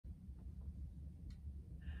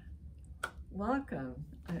Welcome.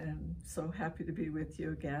 I am so happy to be with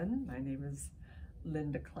you again. My name is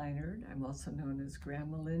Linda Clinard. I'm also known as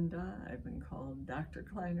Grandma Linda. I've been called Dr.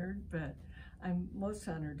 Clinard, but I'm most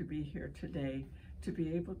honored to be here today to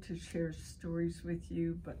be able to share stories with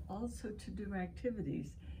you, but also to do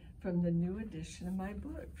activities from the new edition of my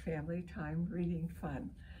book, Family Time Reading Fun.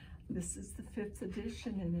 This is the 5th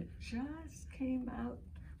edition and it just came out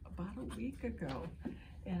about a week ago.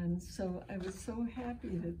 And so I was so happy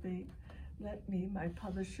that they let me, my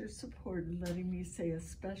publisher supported letting me say a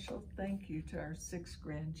special thank you to our 6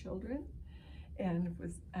 grandchildren. And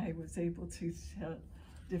I was able to tell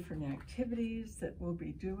different activities that we'll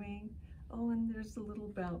be doing. Oh, and there's a little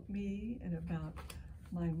about me and about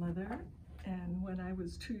my mother. And when I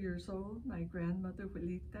was 2 years old, my grandmother,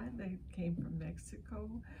 Juelita, they came from Mexico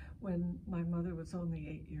when my mother was only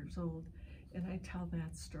 8 years old. And I tell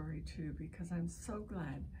that story too, because I'm so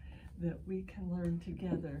glad that we can learn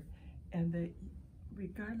together and that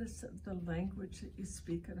regardless of the language that you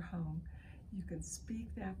speak at home, you can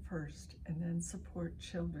speak that first and then support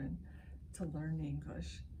children to learn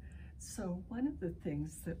English. So one of the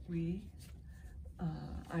things that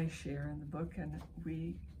I share in the book, and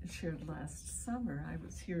we shared last summer, I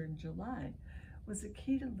was here in July, was a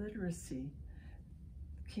key to literacy.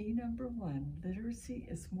 Key number 1, literacy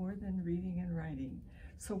is more than reading and writing.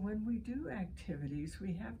 So when we do activities,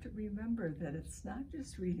 we have to remember that it's not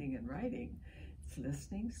just reading and writing, it's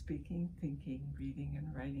listening, speaking, thinking, reading,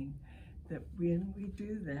 and writing. That when we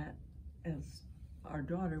do that, as our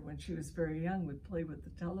daughter, when she was very young, would play with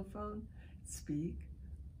the telephone, speak.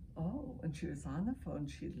 Oh, when she was on the phone,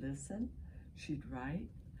 she'd listen, she'd write,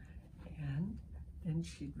 and then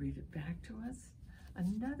she'd read it back to us.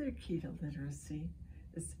 Another key to literacy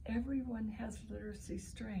is everyone has literacy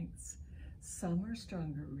strengths. Some are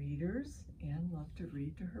stronger readers and love to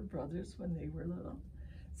read to her brothers when they were little.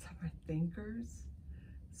 Some are thinkers,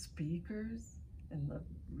 speakers, and love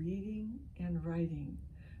reading and writing.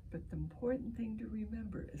 But the important thing to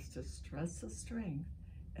remember is to stress a strength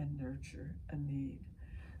and nurture a need.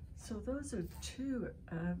 So those are 2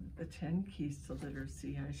 of the 10 keys to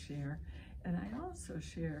literacy I share. And I also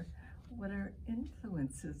share what are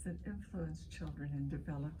influences that influence children in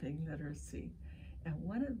developing literacy. And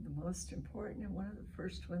one of the most important, and one of the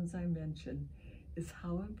first ones I mentioned, is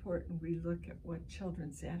how important we look at what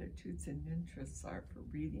children's attitudes and interests are for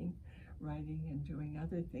reading, writing, and doing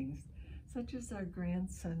other things, such as our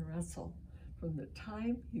grandson Russell. From the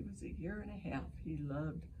time he was 1.5 years, he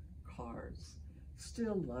loved cars.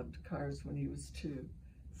 Still loved cars when he was 2.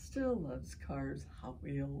 Still loves cars, Hot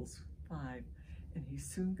Wheels 5. And he's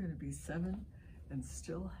soon going to be 7 and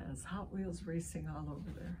still has Hot Wheels racing all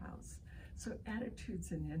over their house. So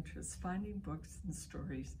attitudes and interests, finding books and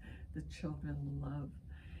stories that children love.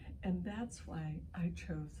 And that's why I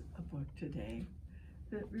chose a book today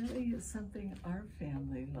that really is something our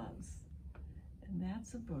family loves. And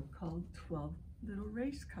that's a book called 12 Little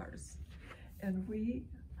Race Cars. And we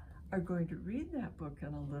are going to read that book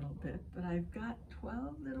in a little bit, but I've got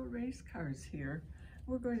 12 little race cars here.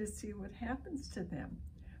 We're going to see what happens to them.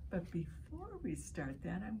 But before we start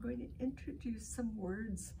that, I'm going to introduce some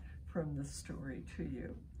words from the story to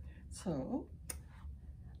you. So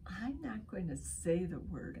I'm not going to say the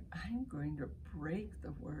word, I'm going to break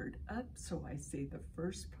the word up. So I say the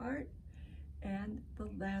first part and the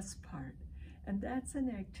last part. And that's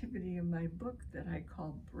an activity in my book that I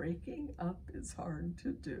call Breaking Up is Hard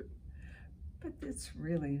to Do. But it's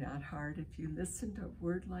really not hard if you listen to a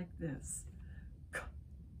word like this.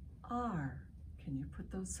 K-R. Can you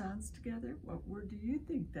put those sounds together? What word do you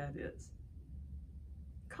think that is?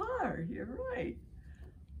 Car, you're right.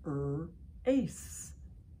 Ace.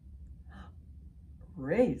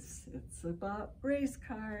 Race, it's about race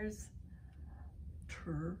cars.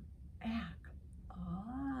 Track.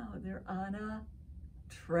 Oh, they're on a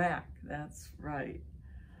track, that's right.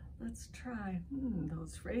 Let's try,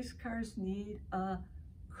 those race cars need a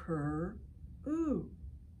crew. Crew,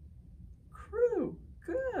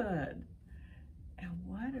 good. And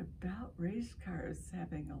what about race cars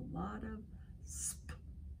having a lot of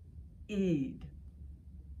speed?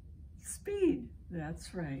 Speed,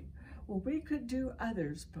 that's right. Well, we could do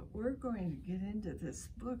others, but we're going to get into this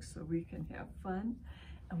book so we can have fun,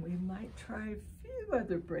 and we might try a few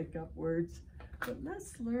other breakup words, but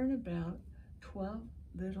let's learn about 12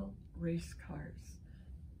 little race cars.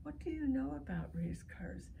 What do you know about race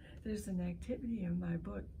cars? There's an activity in my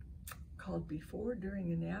book called Before,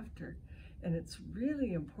 During, and After, and it's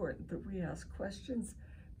really important that we ask questions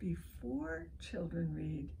before children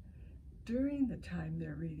read, during the time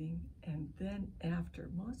they're reading, and then after.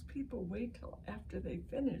 Most people wait till after they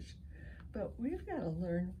finish But we've got to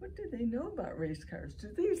learn, what do they know about race cars? Do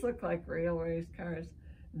these look like real race cars?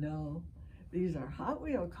 No, these are Hot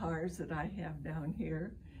Wheel cars that I have down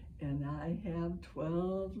here, and I have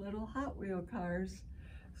 12 little Hot Wheel cars,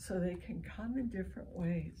 so they can come in different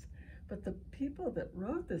ways. But the people that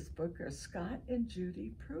wrote this book are Scott and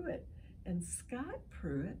Judy Pruitt, and Scott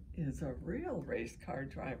Pruitt is a real race car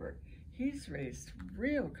driver. He's raced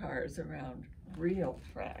real cars around real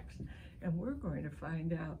tracks, and we're going to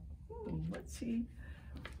find out, what's he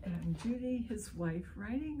and Judy, his wife,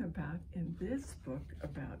 writing about in this book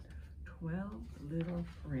about 12 little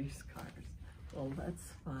race cars. Well,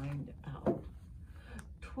 let's find out.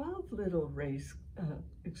 12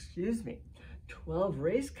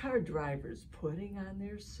 race car drivers putting on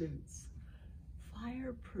their suits,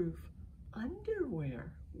 fireproof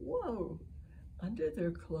underwear, whoa, under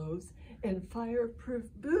their clothes, and fireproof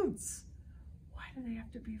boots. Why do they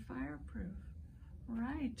have to be fireproof?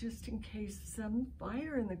 Right, just in case some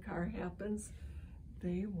fire in the car happens,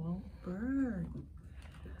 they won't burn.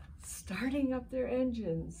 Starting up their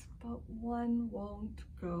engines, but one won't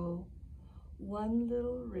go. One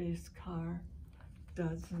little race car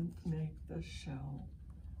doesn't make the show.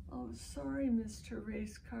 Oh, sorry, Mr.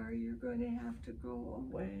 Race Car, you're going to have to go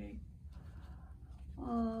away.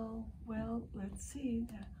 Oh, well, let's see.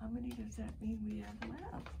 How many does that mean we have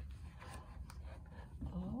left?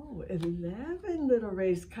 Oh, 11 little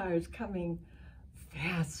race cars coming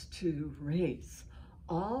fast to race.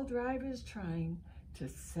 All drivers trying to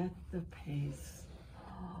set the pace.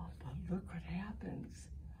 Oh, but look what happens.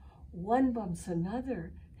 One bumps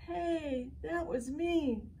another. Hey, that was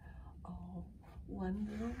me. Oh, one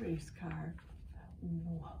little race car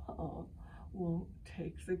won't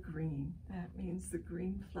take the green. That means the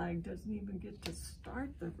green flag doesn't even get to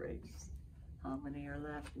start the race. How many are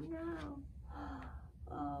left now?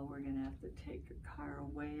 Oh, we're gonna have to take a car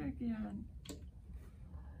away again.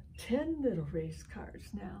 10 little race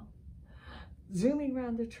cars now. Zooming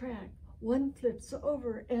around the track, one flips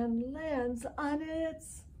over and lands on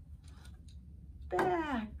its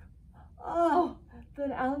back. Oh, the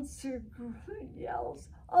announcer yells,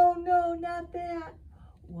 oh no, not that.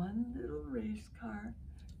 One little race car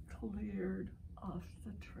cleared off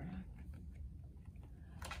the track.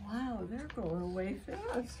 Wow, they're going away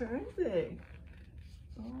fast, aren't they?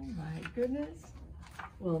 Oh my goodness.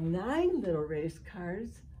 Well, 9 little race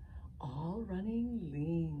cars, all running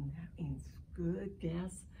lean. That means good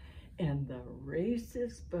gas. And the race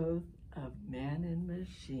is both of man and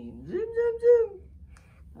machine. Zoom, zoom, zoom.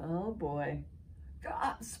 Oh boy.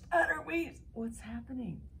 God, sputter wheeze. What's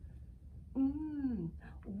happening?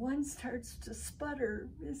 One starts to sputter,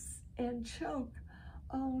 miss, and choke.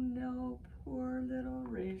 Oh no, poor little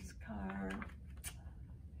race car.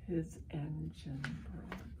 His engine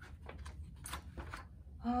broke.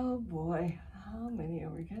 Oh boy, how many are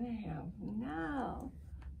we gonna have now?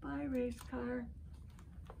 Bye, race car.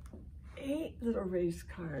 8 little race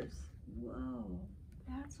cars. Whoa,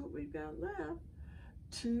 that's what we've got left.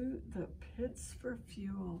 To the pits for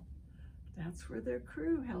fuel. That's where their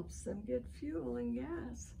crew helps them get fuel and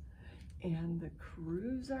gas. And the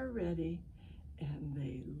crews are ready, and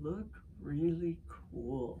they look really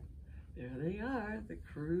cool. There they are, the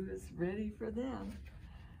crew is ready for them.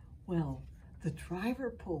 Well, the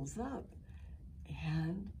driver pulls up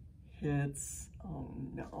and hits, oh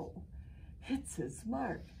no, hits his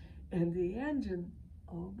mark. And the engine,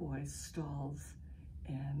 oh boy, stalls,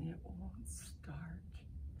 and it won't start.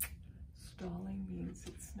 Stalling means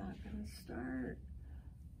it's not gonna start.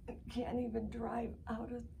 It can't even drive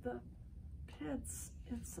out of the pits.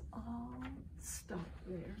 It's all stuck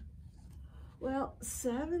there. Well,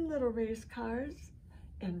 7 little race cars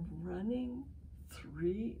and running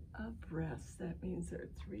 3 abreast. That means they're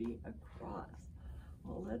 3 across.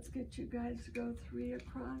 Well, let's get you guys to go 3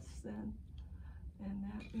 across then. And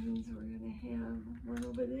that means we're gonna have one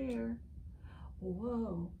over there.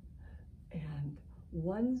 Whoa, and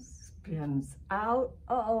one spins out.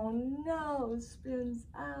 Oh no, spins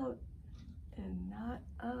out and not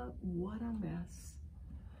up. What a mess.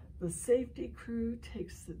 The safety crew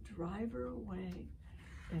takes the driver away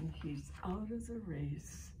and he's out of the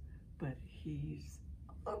race, but he's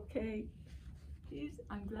okay.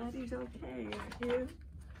 I'm glad he's okay, aren't you?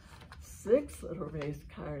 6 little race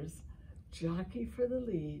cars jockey for the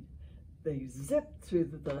lead. They zip through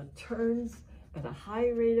the turns at a high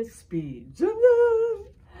rate of speed. Zoom, zoom.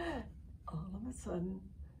 All of a sudden,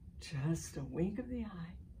 just a wink of the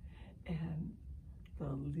eye, and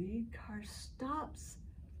the lead car stops,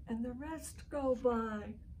 and the rest go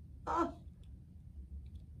by. Oh,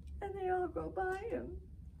 and they all go by him.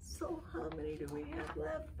 So how many do we have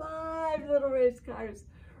left? 5 little race cars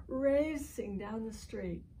racing down the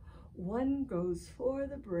straight. One goes for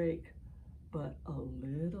the brake, but a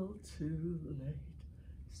little too late.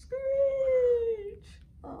 Screech!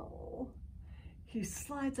 Oh. He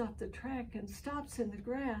slides off the track and stops in the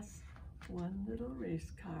grass. One little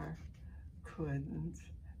race car couldn't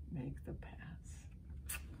make the pass.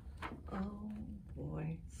 Oh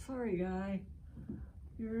boy, sorry guy,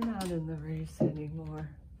 you're not in the race anymore.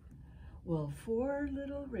 Well, 4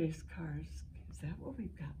 little race cars, is that what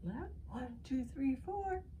we've got left? 1, 2, 3,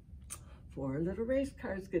 4. 4 little race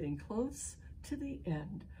cars getting close to the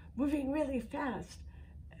end, moving really fast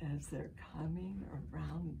as they're coming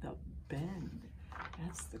around the bend.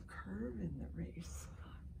 That's the curve in the race.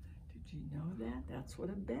 Did you know that? That's what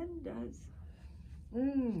a bend does.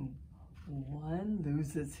 One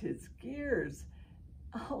loses his gears.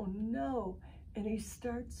 Oh no, and he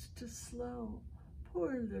starts to slow.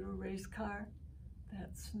 Poor little race car.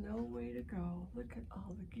 That's no way to go. Look at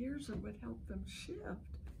all the gears are what help them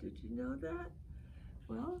shift. Did you know that?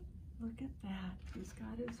 Well, look at that. He's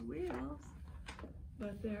got his wheels.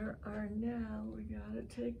 But there are now, we gotta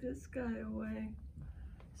take this guy away.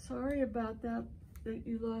 Sorry about that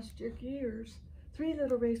you lost your gears. 3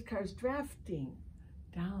 little race cars drafting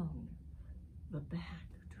down the back.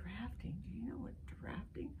 Drafting, do you know what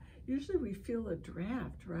drafting? Usually we feel a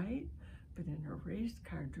draft, right? But in a race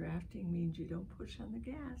car, drafting means you don't push on the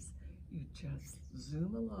gas. You just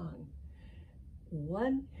zoom along.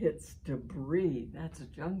 One hits debris, that's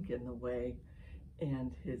junk in the way,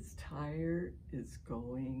 and his tire is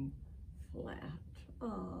going flat.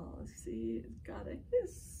 Oh, see, it's got a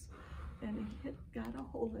hiss, and he got a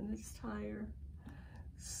hole in his tire.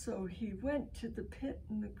 So he went to the pit,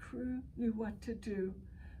 and the crew knew what to do,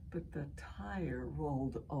 but the tire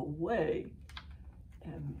rolled away,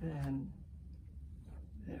 and then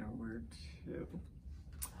there were 2.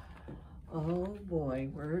 Oh boy,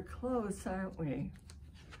 we're close, aren't we?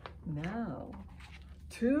 Now,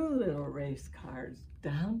 2 little race cars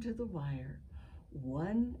down to the wire.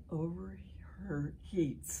 One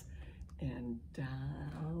overheats, and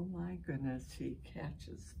down, oh my goodness, he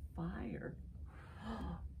catches fire.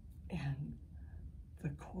 And the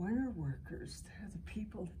corner workers, they're the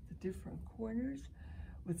people at the different corners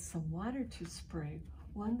with some water to spray.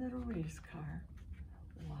 One little race car,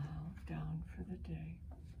 wow, down for the day.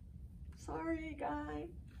 Sorry, guy,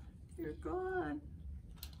 you're gone.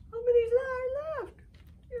 How many are left?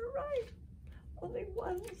 You're right, only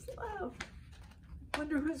 1's left.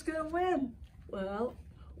 Wonder who's gonna win? Well,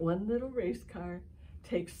 1 little race car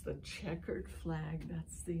takes the checkered flag.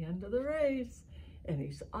 That's the end of the race. And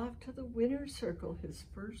he's off to the winner's circle, his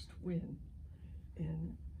first win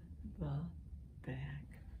in the bag.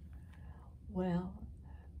 Well,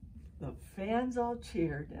 the fans all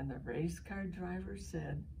cheered, and the race car driver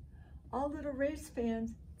said, all little race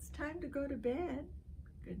fans, it's time to go to bed.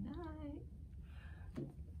 Good night.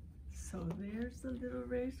 So there's the little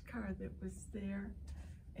race car that was there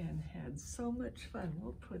and had so much fun.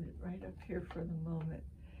 We'll put it right up here for the moment,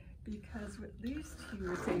 because at least he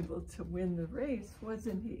was able to win the race,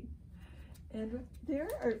 wasn't he? And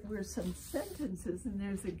there were some sentences, and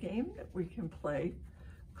there's a game that we can play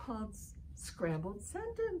called Scrambled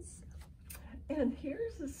Sentence. And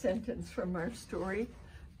here's a sentence from our story.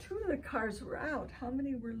 2 of the cars were out. How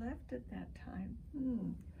many were left at that time?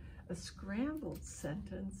 A scrambled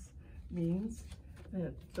sentence means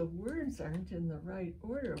that the words aren't in the right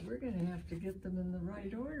order. We're gonna have to get them in the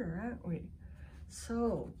right order, aren't we?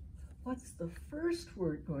 So, what's the first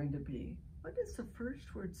word going to be? What does the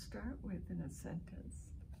first word start with in a sentence?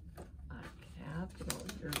 A capital,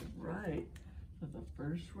 you're right. So the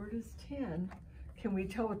first word is 10. Can we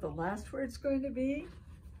tell what the last word's going to be?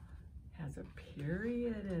 Has a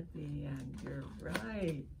period at the end, you're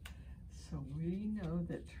right. So we know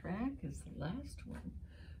that track is the last one.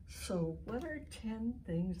 So what are 10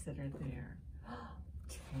 things that are there?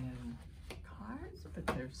 10 cars, but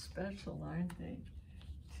they're special, aren't they?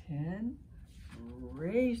 10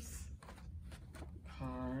 race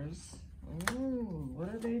cars. Oh, what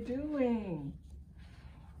are they doing?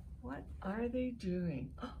 What are they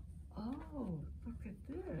doing? Oh, look at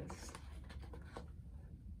this.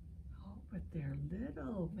 Oh, but they're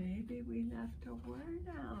little. Maybe we left a word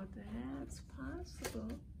out. That's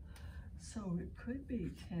possible. So it could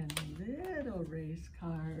be 10 little race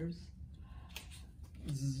cars.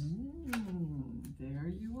 Zoom,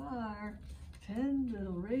 there you are. 10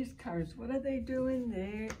 little race cars. What are they doing?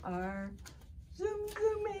 They are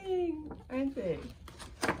zooming, aren't they?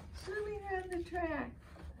 Zooming around the track.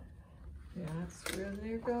 That's where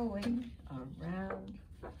they're going, around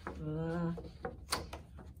the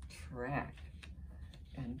track.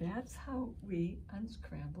 And that's how we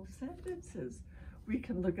unscramble sentences. We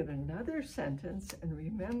can look at another sentence and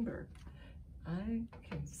remember, I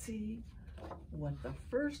can see what the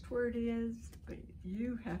first word is, but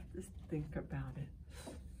you have to think about it.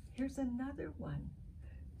 Here's another one.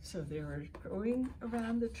 So they were going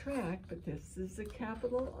around the track, but this is a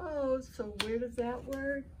capital O, so where does that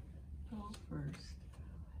word go first?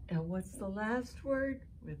 And what's the last word?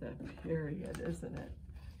 With a period, isn't it?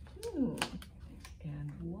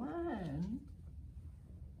 And one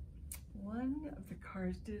of the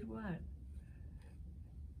cars did what?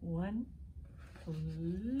 One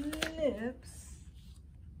flips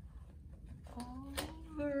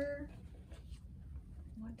over.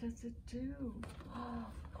 What does it do?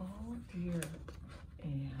 Oh dear.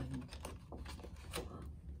 And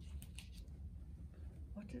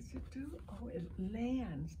what does it do? Oh, it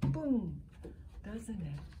lands. Boom. Doesn't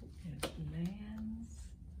it? It lands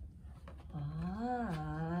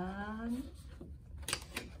on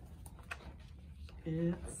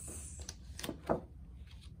its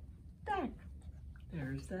back.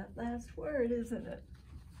 There's that last word, isn't it?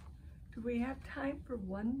 Do we have time for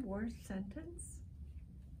one more sentence?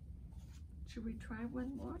 Should we try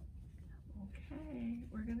one more? Okay,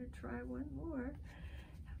 we're gonna try one more.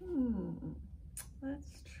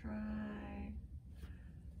 Let's try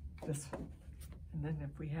this one. And then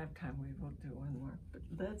if we have time, we will do one more. But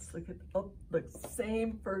let's look at, the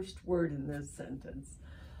same first word in this sentence.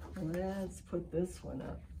 Let's put this one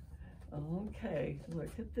up. Okay,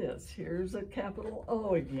 look at this. Here's a capital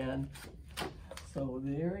O again. So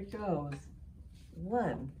there it goes.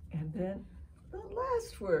 One, and then the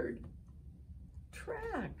last word,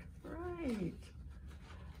 track, right.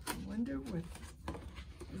 I wonder what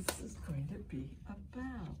this is going to be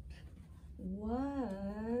about.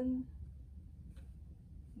 One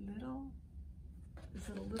little, is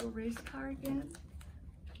it a little race car again?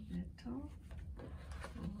 Little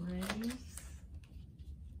race.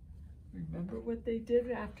 Remember what they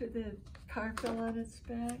did after the car fell on its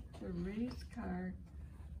back? The race car,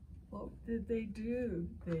 what did they do?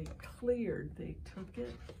 They cleared, they took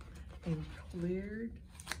it and cleared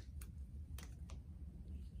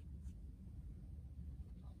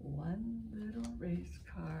one little race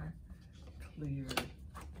car, cleared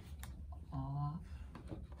off.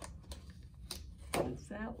 What's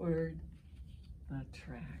that word? The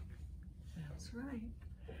track. That's right.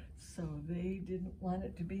 So they didn't want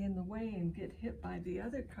it to be in the way and get hit by the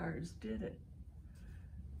other cars, did it?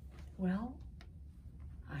 Well,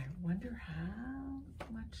 I wonder how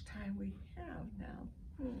much time we have now.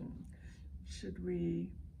 Should we?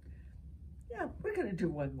 Yeah, we're gonna do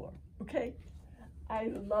one more, okay? I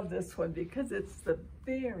love this one because it's the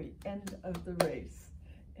very end of the race.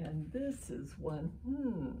 And this is one,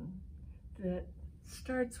 that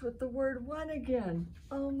starts with the word one again.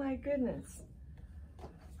 Oh my goodness.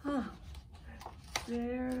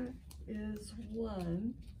 There is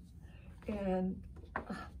one. And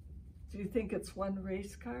do you think it's one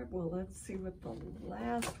race car? Well, let's see what the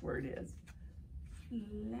last word is.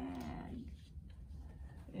 Flag.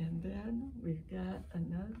 And then we've got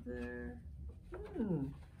another,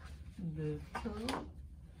 little,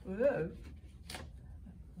 whoa,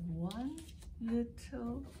 one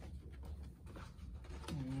little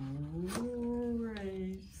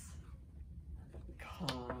race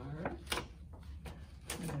car.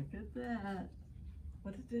 Look at that.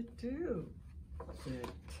 What did it do? It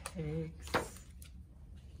takes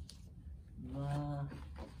the,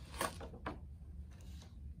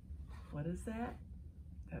 what is that?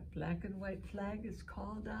 That black and white flag is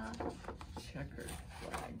called a checkered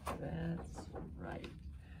flag. That's right.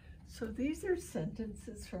 So these are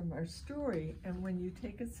sentences from our story, and when you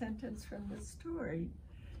take a sentence from the story,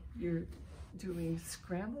 you're doing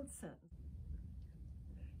scrambled sentences.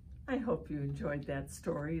 I hope you enjoyed that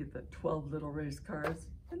story, the 12 little race cars,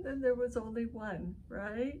 and then there was only one,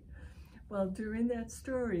 right? Well, during that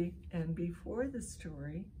story, and before the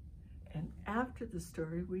story, and after the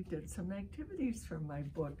story, we did some activities from my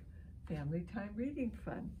book, Family Time Reading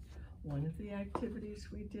Fun. One of the activities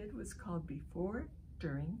we did was called Before,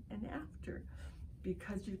 During, and After,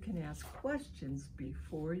 because you can ask questions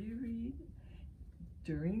before you read,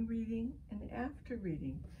 during reading, and after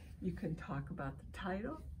reading. You can talk about the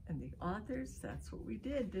title and the authors. That's what we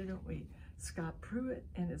did, didn't we? Scott Pruitt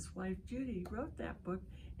and his wife Judy wrote that book,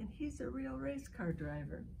 and he's a real race car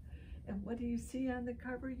driver. And what do you see on the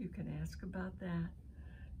cover? You can ask about that.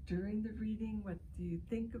 During the reading, what do you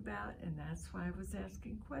think about? And that's why I was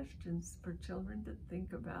asking questions for children to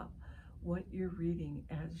think about what you're reading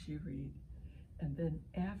as you read. And then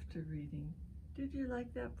after reading, did you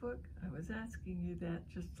like that book? I was asking you that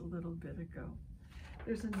just a little bit ago.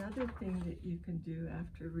 There's another thing that you can do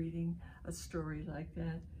after reading a story like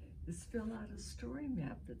that is fill out a story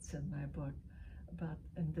map that's in my book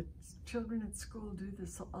and the children at school do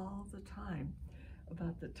this all the time,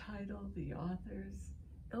 about the title, the authors,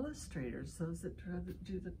 illustrators, those that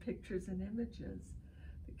do the pictures and images,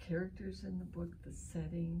 the characters in the book, the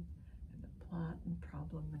setting, and the plot and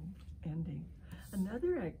problem and ending.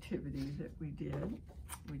 Another activity that we did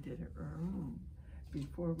it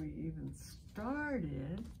before we even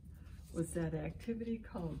started, was that activity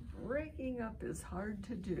called Breaking Up is Hard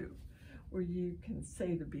to Do, where you can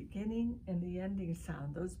say the beginning and the ending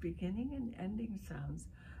sound. Those beginning and ending sounds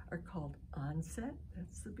are called onset,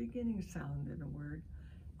 that's the beginning sound in a word,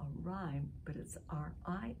 a rhyme, but it's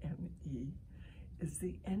R-I-M-E, is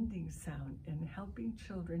the ending sound, and helping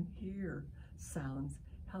children hear sounds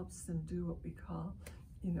helps them do what we call,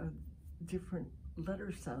 different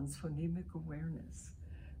letter sounds, phonemic awareness.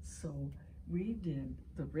 So we did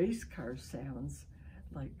the race car sounds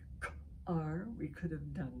like R, we could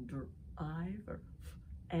have done drive or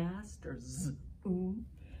asked or z,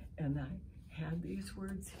 and I had these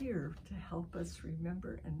words here to help us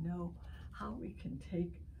remember and know how we can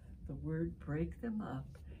take the word, break them up,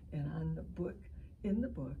 and in the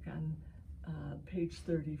book on page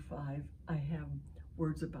 35, I have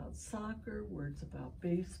words about soccer, words about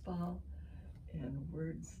baseball, and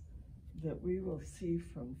words that we will see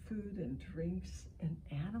from food and drinks and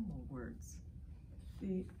animal words.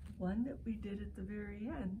 The one that we did at the very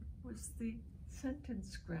end was the sentence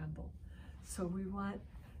scramble. So we want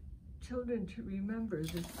children to remember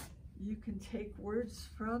that you can take words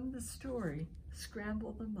from the story,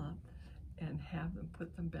 scramble them up, and have them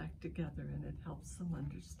put them back together, and it helps them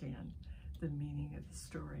understand the meaning of the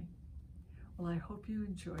story. Well, I hope you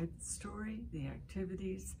enjoyed the story, the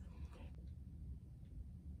activities.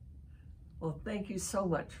 Well, thank you so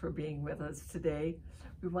much for being with us today.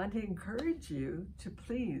 We want to encourage you to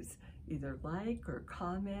please either like or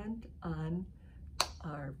comment on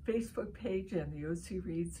our Facebook page and the OC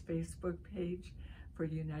Reads Facebook page for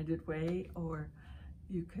United Way, or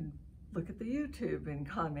you can look at the YouTube and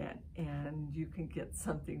comment, and you can get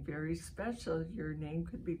something very special. Your name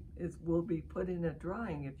will be put in a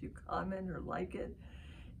drawing if you comment or like it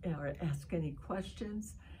or ask any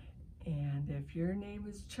questions. And if your name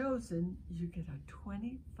is chosen, you get a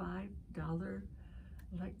 $25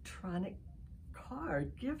 electronic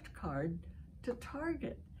gift card to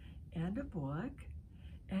Target, and a book,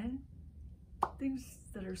 and things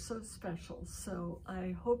that are so special. So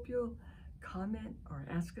I hope you'll comment or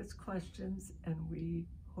ask us questions, and we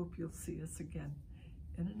hope you'll see us again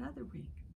in another week.